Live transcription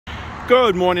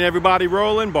Good morning, everybody.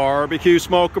 Roland, Barbecue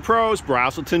Smoker Pros,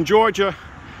 Braselton, Georgia.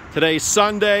 Today's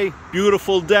Sunday,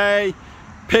 beautiful day.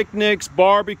 Picnics,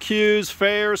 barbecues,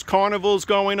 fairs, carnivals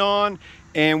going on.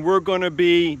 And we're going to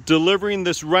be delivering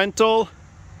this rental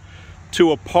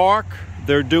to a park.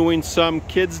 They're doing some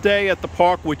kids' day at the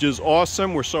park, which is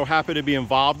awesome. We're so happy to be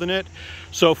involved in it.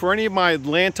 So for any of my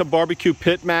Atlanta barbecue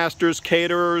pitmasters,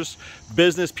 caterers,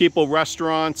 business people,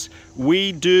 restaurants,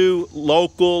 we do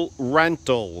local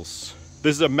rentals.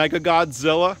 This is a Mega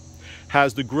Godzilla.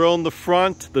 Has the grill in the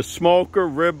front, the smoker,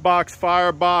 rib box,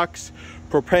 fire box,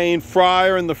 propane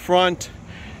fryer in the front,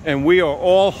 and we are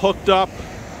all hooked up,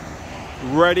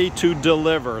 ready to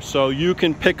deliver. So you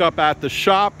can pick up at the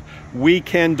shop. We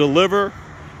can deliver.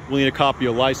 We'll need a copy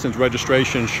of license,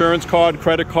 registration, insurance card,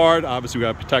 credit card. Obviously, we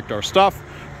got to protect our stuff.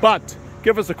 But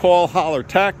give us a call, holler,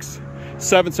 text,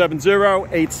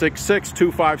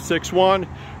 770-866-2561.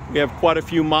 We have quite a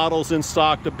few models in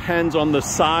stock. Depends on the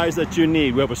size that you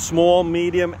need. We have a small,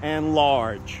 medium, and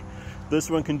large. This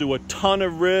one can do a ton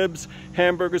of ribs,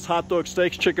 hamburgers, hot dogs,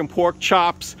 steaks, chicken, pork,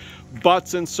 chops,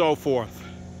 butts, and so forth.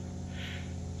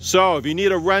 So if you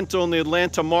need a rental in the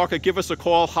Atlanta market, give us a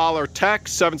call, holler,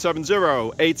 text,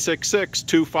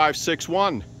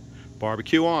 770-866-2561.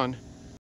 Barbecue on.